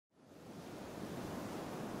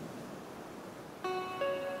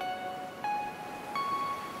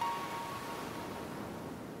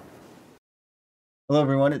Hello,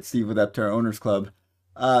 everyone. It's Steve with Aptera Owners Club.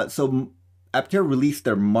 Aptera released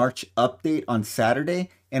their March update on Saturday,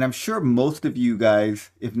 and I'm sure most of you guys,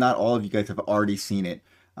 if not all of you guys, have already seen it.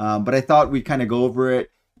 But I thought we'd kind of go over it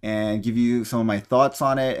and give you some of my thoughts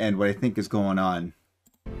on it and what I think is going on.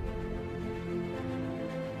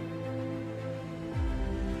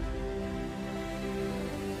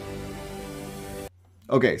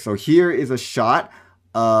 Okay, so here is a shot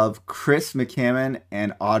of Chris McCammon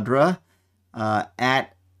and Audra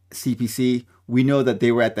at CPC. We know that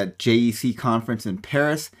they were at that JEC conference in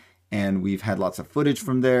Paris, and we've had lots of footage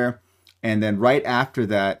from there. And then right after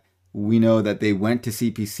that, we know that they went to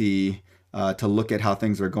CPC to look at how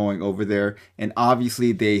things are going over there. And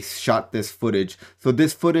obviously, they shot this footage. So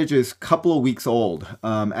this footage is a couple of weeks old,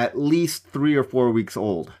 at least 3 or 4 weeks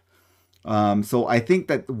old. So I think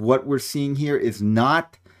that what we're seeing here is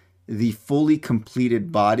not the fully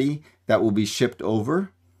completed body that will be shipped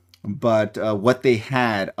over, but what they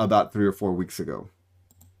had about 3 or 4 weeks ago.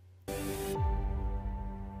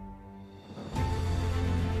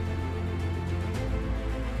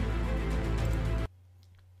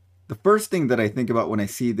 The first thing that I think about when I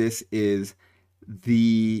see this is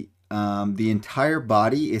the entire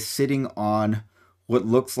body is sitting on what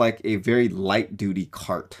looks like a very light duty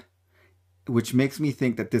cart, which makes me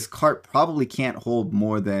think that this cart probably can't hold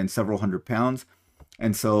more than several hundred pounds.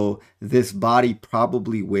 And so this body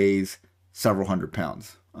probably weighs several hundred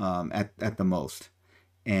pounds at the most.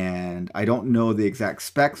 And I don't know the exact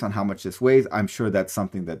specs on how much this weighs. I'm sure that's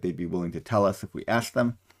something that they'd be willing to tell us if we asked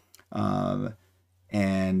them. But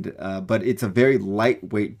it's a very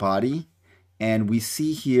lightweight body. And we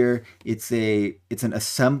see here it's an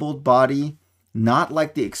assembled body, not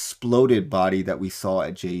like the exploded body that we saw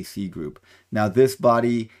at JEC Group. Now this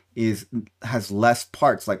body has less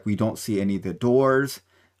parts, like we don't see any of the doors.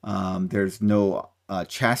 There's no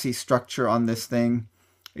chassis structure on this thing.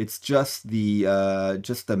 It's just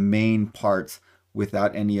the main parts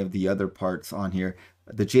without any of the other parts on here.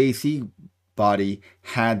 The JEC body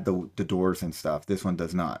had the doors and stuff. This one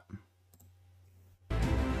does not.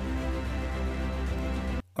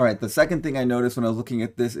 All right, the second thing I noticed when I was looking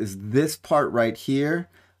at this is this part right here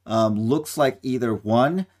looks like either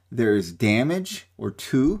 1, there's damage, or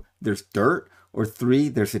 2, there's dirt, or 3,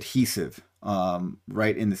 there's adhesive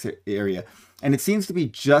right in this area. And it seems to be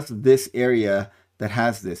just this area that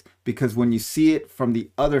has this, because when you see it from the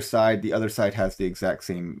other side has the exact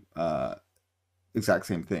same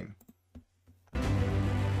thing.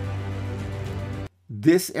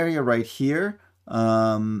 This area right here,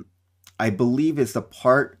 I believe is the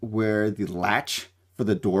part where the latch for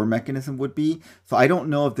the door mechanism would be. So I don't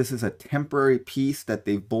know if this is a temporary piece that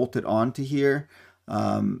they've bolted onto here,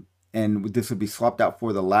 and this would be swapped out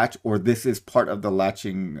for the latch, or this is part of the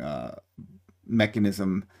latching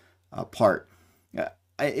mechanism part.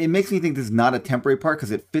 It makes me think this is not a temporary part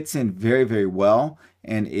because it fits in very, very well,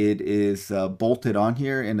 and it is bolted on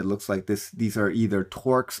here, and it looks like these are either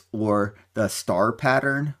Torx or the star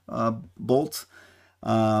pattern bolts.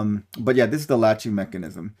 But yeah, this is the latching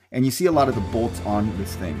mechanism, and you see a lot of the bolts on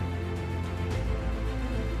this thing,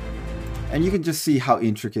 and you can just see how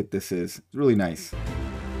intricate this is. It's really nice.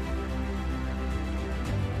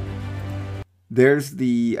 There's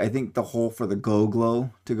I think the hole for the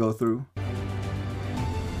glow to go through,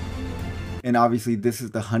 and obviously this is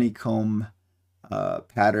the honeycomb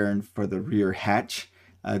pattern for the rear hatch.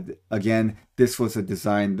 Again, this was a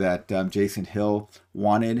design that Jason Hill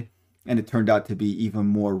wanted, and it turned out to be even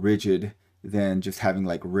more rigid than just having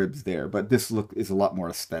like ribs there. But this look is a lot more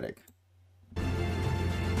aesthetic.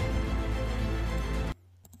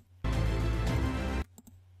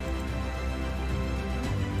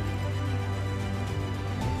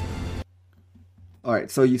 All right,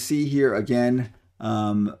 so you see here again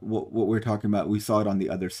what we're talking about. We saw it on the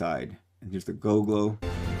other side. And here's the glow.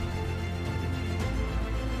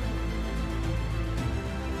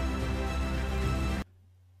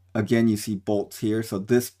 Again, you see bolts here, so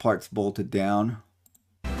this part's bolted down.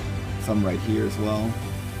 Some right here as well.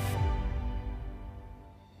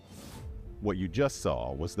 What you just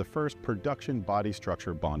saw was the first production body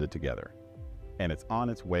structure bonded together, and it's on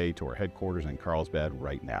its way to our headquarters in Carlsbad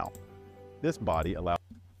right now. This body allows...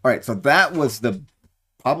 All right, so that was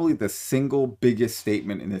probably the single biggest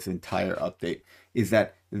statement in this entire update, is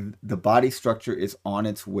that the body structure is on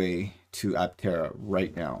its way to Aptera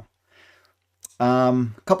right now. A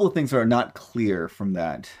couple of things are not clear from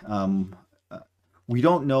that. We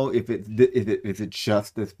don't know if it's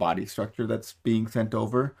just this body structure that's being sent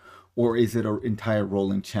over, or is it an entire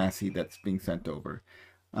rolling chassis that's being sent over.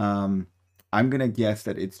 I'm gonna guess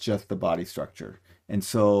that it's just the body structure, and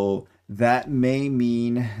so that may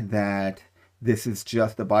mean that This is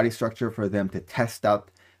just a body structure for them to test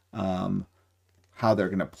out how they're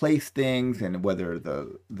going to place things and whether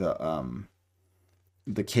the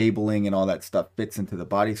cabling and all that stuff fits into the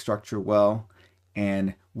body structure well.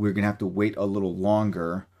 And we're going to have to wait a little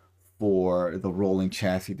longer for the rolling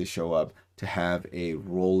chassis to show up to have a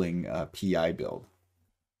rolling PI build.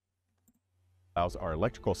 Allows our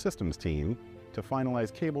electrical systems team to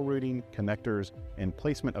finalize cable routing, connectors, and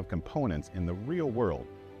placement of components in the real world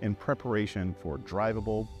in preparation for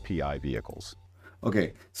drivable PI vehicles.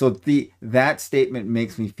 Okay, so that statement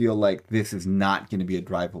makes me feel like this is not going to be a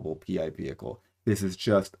drivable PI vehicle. This is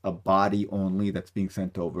just a body only that's being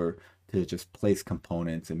sent over to just place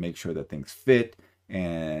components and make sure that things fit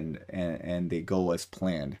and they go as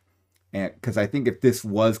planned. And because I think if this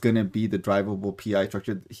was going to be the drivable PI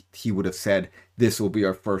structure, he would have said this will be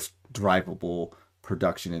our first drivable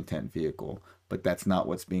production intent vehicle. But that's not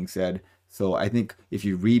what's being said. So I think if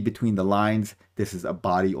you read between the lines, this is a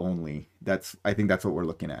body only. I think that's what we're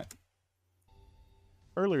looking at.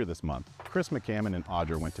 Earlier this month, Chris McCammon and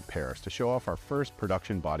Audra went to Paris to show off our first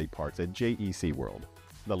production body parts at JEC World,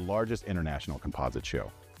 the largest international composite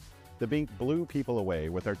show. The Bink blew people away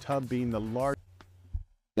with our tub being the largest.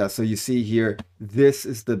 Yeah, so you see here, this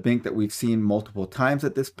is the Bink that we've seen multiple times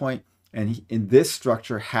at this point, and in this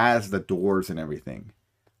structure has the doors and everything.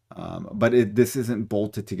 But this isn't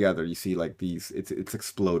bolted together. You see like these, it's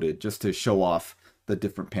exploded just to show off the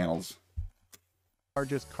different panels.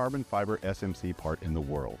 Largest carbon fiber SMC part in the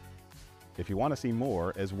world. If you want to see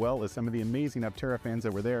more, as well as some of the amazing Aptera fans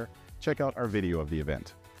that were there, check out our video of the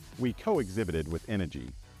event. We co-exhibited with Energy,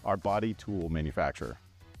 our body tool manufacturer.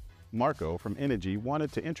 Marco from Energy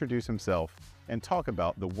wanted to introduce himself and talk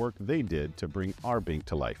about the work they did to bring our Bink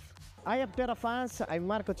to life. Hi Aptera fans, I'm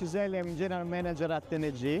Marco Ciselli, I'm General Manager at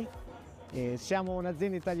NG. Siamo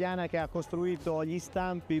un'azienda italiana che ha costruito gli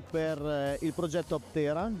stampi per il progetto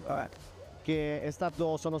Aptera, che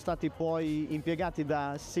sono stati poi impiegati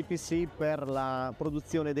da CPC per la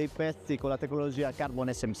produzione dei pezzi con la tecnologia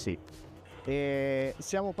Carbon SMC.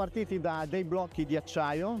 Siamo partiti da dei blocchi di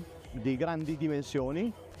acciaio di grandi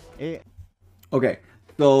dimensioni. Okay,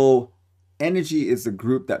 so Energy is the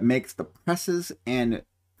group that makes the presses and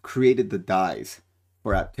created the dies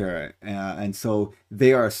for Aptera, and so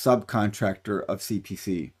they are a subcontractor of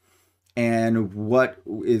CPC. And what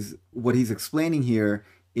he's explaining here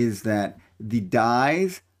is that the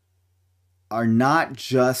dies are not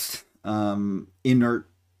just inert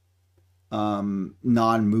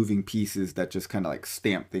non-moving pieces that just kind of like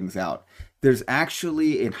stamp things out. There's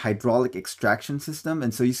actually a hydraulic extraction system,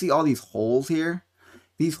 and so you see all these holes here.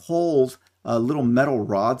 These holes, little metal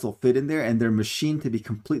rods will fit in there, and they're machined to be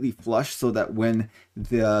completely flush so that when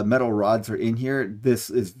the metal rods are in here, this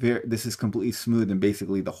is completely smooth, and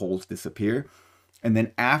basically the holes disappear. And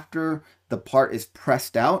then after the part is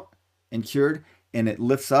pressed out and cured and it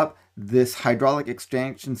lifts up, this hydraulic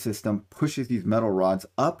extraction system pushes these metal rods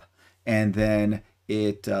up, and then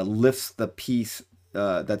it lifts the piece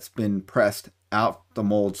that's been pressed out the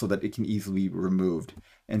mold so that it can easily be removed.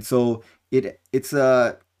 And so it's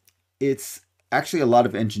actually a lot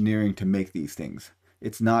of engineering to make these things.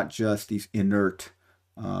 It's not just these inert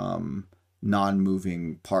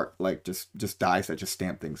non-moving part, like just dies that just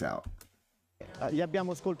stamp things out. Li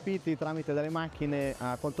abbiamo scolpiti tramite delle macchine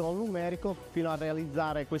a controllo numerico fino a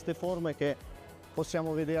realizzare queste forme che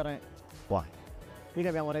possiamo vedere qua. Quindi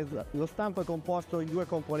abbiamo reso, lo stampo è composto di due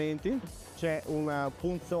componenti, c'è un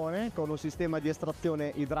punzone con un sistema di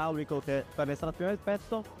estrazione idraulico per l'estrazione del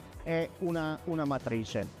pezzo e una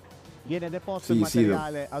matrice. Viene deposto il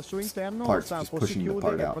materiale al suo interno, lo stampo si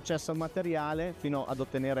chiude e processa il materiale fino ad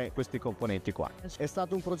ottenere questi componenti qua. È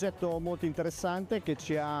stato un progetto molto interessante che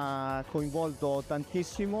ci ha coinvolto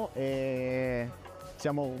tantissimo e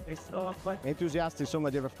siamo entusiasti insomma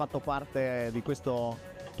di aver fatto parte di questo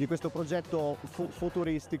progetto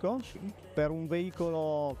futuristico per un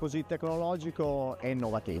veicolo così tecnologico e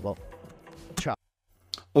innovativo. Ciao.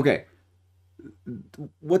 Okay.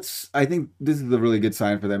 I think this is a really good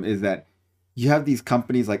sign for them is that you have these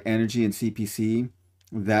companies like Energy and CPC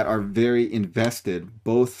that are very invested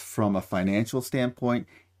both from a financial standpoint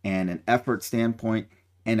and an effort standpoint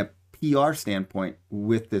and a PR standpoint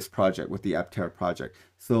with this project, with the Aptera project.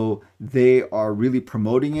 So they are really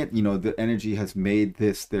promoting it. You know, the Energy has made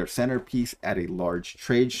this their centerpiece at a large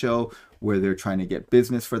trade show where they're trying to get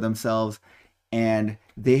business for themselves, and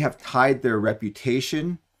they have tied their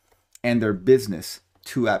reputation and their business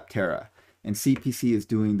to Aptera, and CPC is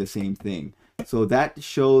doing the same thing. So that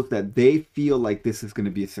shows that they feel like this is going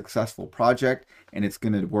to be a successful project and it's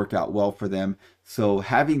going to work out well for them. So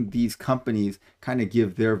having these companies kind of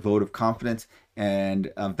give their vote of confidence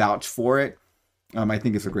and vouch for it I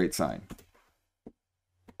think it's a great sign.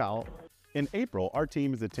 In April, our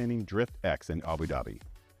team is attending DriftX in Abu Dhabi.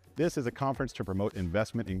 This is a conference to promote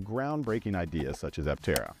investment in groundbreaking ideas such as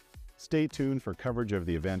Aptera. Stay tuned for coverage of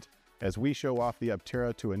the event as we show off the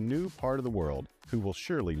Aptera to a new part of the world who will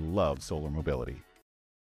surely love solar mobility.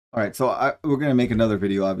 All right, so we're going to make another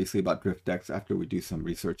video, obviously, about DriftX after we do some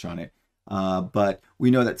research on it. But we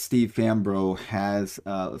know that Steve Fambro has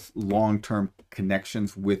long-term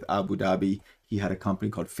connections with Abu Dhabi. He had a company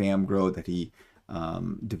called Famgrow that he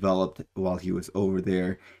developed while he was over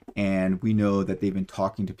there. And we know that they've been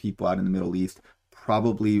talking to people out in the Middle East,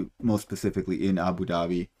 probably most specifically in Abu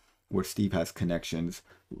Dhabi, where Steve has connections,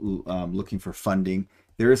 looking for funding.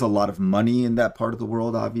 There is a lot of money in that part of the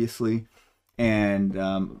world, obviously. And,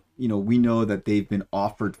 you know, we know that they've been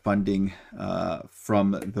offered funding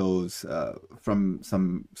from those, from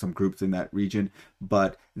some groups in that region,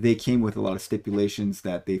 but they came with a lot of stipulations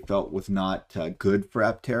that they felt was not good for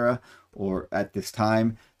Aptera or at this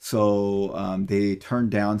time. So they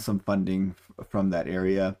turned down some funding from that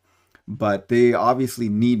area. But they obviously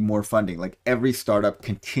need more funding. Like every startup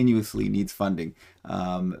continuously needs funding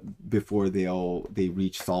before they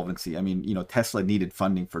reach solvency. I mean, you know, Tesla needed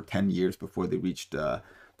funding for 10 years before they reached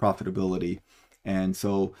profitability. And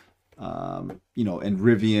so, you know, and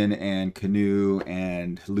Rivian and Canoo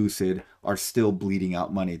and Lucid are still bleeding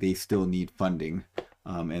out money. They still need funding.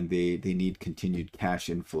 And they need continued cash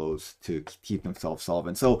inflows to keep themselves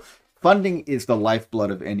solvent. So funding is the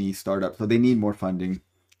lifeblood of any startup. So they need more funding.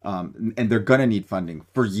 And they're going to need funding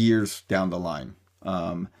for years down the line.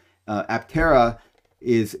 Aptera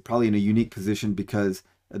is probably in a unique position because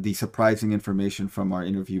the surprising information from our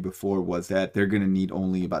interview before was that they're going to need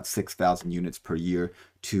only about 6,000 units per year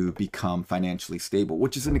to become financially stable,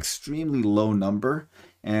 which is an extremely low number.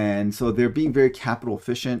 And so they're being very capital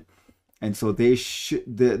efficient. And so they should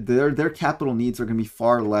their capital needs are going to be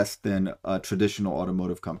far less than traditional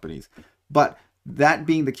automotive companies. But that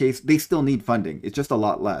being the case, they still need funding. It's just a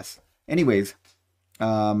lot less. Anyways,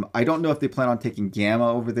 I don't know if they plan on taking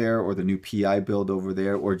Gamma over there or the new PI build over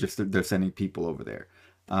there, or just they're sending people over there.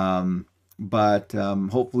 But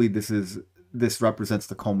hopefully this represents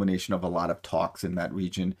the culmination of a lot of talks in that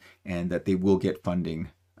region, and that they will get funding.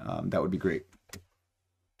 That would be great.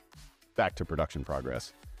 Back to production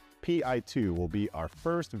progress. PI2 will be our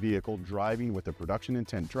first vehicle driving with a production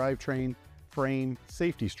intent drivetrain, frame,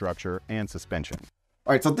 safety structure, and suspension.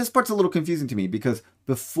 All right, so this part's a little confusing to me because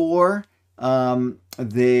before Steve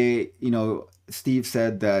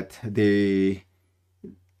said that they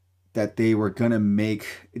were gonna make.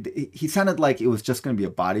 He sounded like it was just gonna be a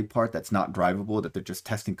body part that's not drivable, that they're just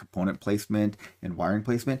testing component placement and wiring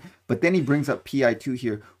placement. But then he brings up PI2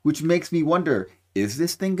 here, which makes me wonder: is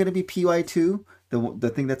this thing gonna be PI2, the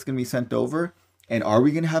thing that's gonna be sent over? And are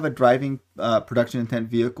we going to have a driving production intent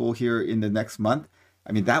vehicle here in the next month?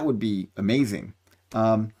 I mean, that would be amazing.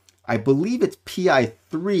 I believe it's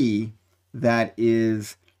PI3 that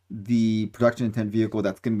is the production intent vehicle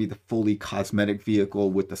that's going to be the fully cosmetic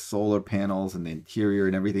vehicle with the solar panels and the interior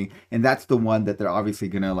and everything. And that's the one that they're obviously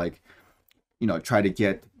going to, try to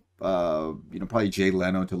get, probably Jay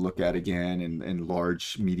Leno to look at again, and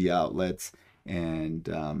large media outlets and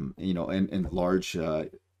large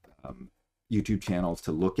YouTube channels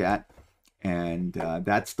to look at. And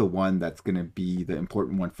that's the one that's going to be the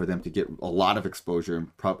important one for them to get a lot of exposure and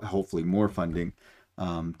hopefully more funding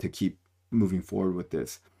to keep moving forward with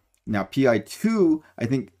this. Now PI2, I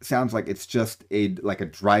think, sounds like it's just like a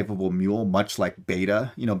drivable mule, much like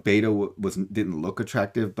Beta. Beta didn't look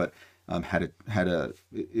attractive, but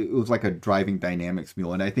it was like a driving dynamics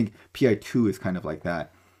mule, and I think PI2 is kind of like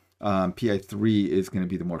that. PI3 is going to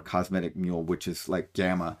be the more cosmetic mule, which is like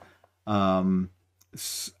Gamma. I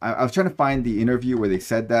was trying to find the interview where they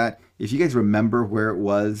said that. If you guys remember where it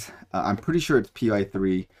was, I'm pretty sure it's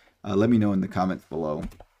PI3. Let me know in the comments below.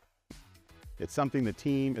 It's something the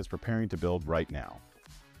team is preparing to build right now.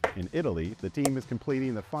 In Italy, the team is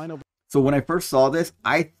completing the final. So when I first saw this,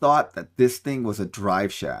 I thought that this thing was a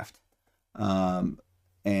drive shaft. And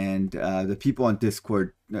the people on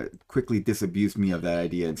Discord quickly disabused me of that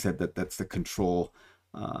idea and said that that's the control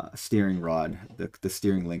steering rod, the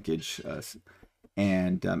steering linkage.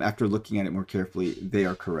 And after looking at it more carefully, they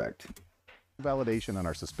are correct. Validation on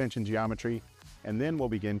our suspension geometry, and then we'll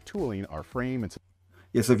begin tooling our frame.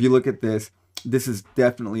 Yeah, so if you look at this is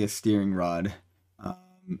definitely a steering rod.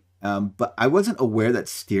 But I wasn't aware that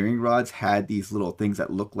steering rods had these little things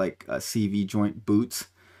that look like CV joint boots.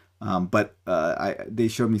 But they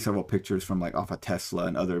showed me several pictures from off of Tesla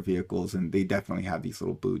and other vehicles, and they definitely have these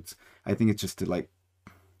little boots. I think it's just to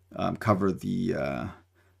cover the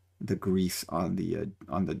the grease on the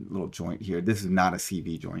little joint here. This is not a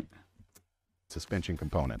CV joint. Suspension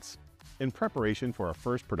components. In preparation for our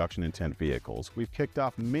first production intent vehicles, we've kicked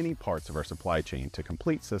off many parts of our supply chain to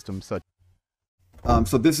complete systems such.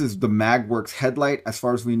 So this is the MagWorks headlight. As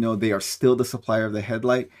far as we know, they are still the supplier of the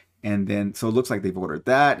headlight. And then, so it looks like they've ordered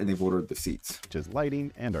that and they've ordered the seats. Which is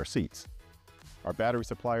lighting and our seats. Our battery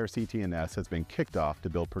supplier CT&S has been kicked off to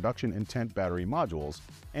build production intent battery modules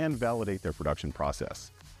and validate their production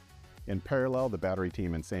process. In parallel, the battery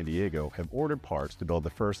team in San Diego have ordered parts to build the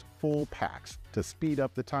first full packs to speed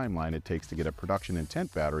up the timeline it takes to get a production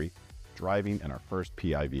intent battery driving in our first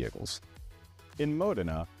PI vehicles. In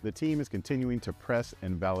Modena, the team is continuing to press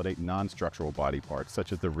and validate non-structural body parts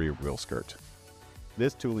such as the rear wheel skirt.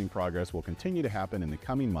 This tooling progress will continue to happen in the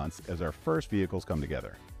coming months as our first vehicles come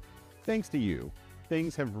together. Thanks to you,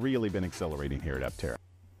 things have really been accelerating here at Aptera.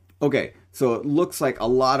 Okay, so it looks like a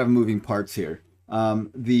lot of moving parts here.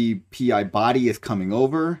 The PI body is coming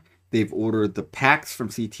over. They've ordered the packs from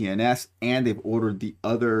CT&S, and they've ordered the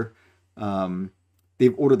other,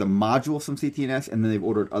 they've ordered the modules from CT&S, and then they've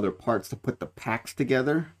ordered other parts to put the packs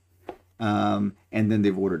together. And then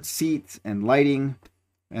they've ordered seats and lighting.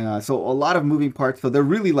 So a lot of moving parts. So they're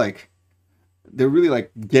really like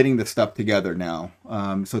getting the stuff together now.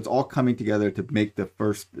 So it's all coming together to make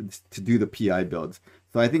to do the PI builds.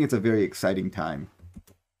 So I think it's a very exciting time.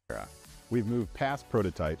 We've moved past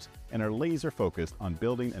prototypes and are laser focused on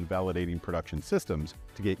building and validating production systems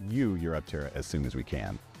to get you your Aptera as soon as we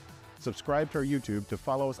can. Subscribe to our YouTube to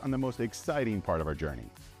follow us on the most exciting part of our journey.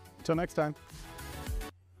 Until next time.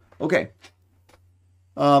 Okay.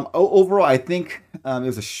 Overall, I think it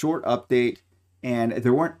was a short update, and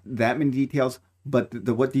there weren't that many details, but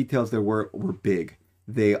what details there were big.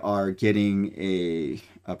 They are getting a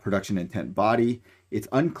production intent body. It's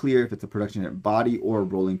unclear if it's a production intent body or a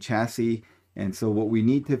rolling chassis. And so what we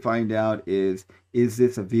need to find out is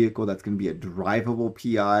this a vehicle that's going to be a drivable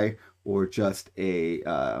PI or just a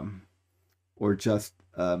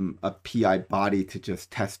PI body to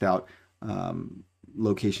just test out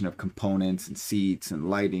location of components and seats and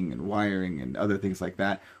lighting and wiring and other things like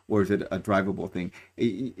that, or is it a drivable thing?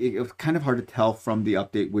 It was kind of hard to tell from the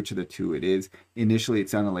update which of the two it is. Initially it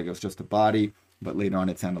sounded like it was just a body, but later on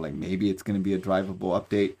it sounded like maybe it's going to be a drivable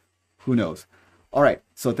update. Who knows? All right,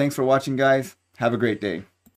 so thanks for watching, guys. Have a great day.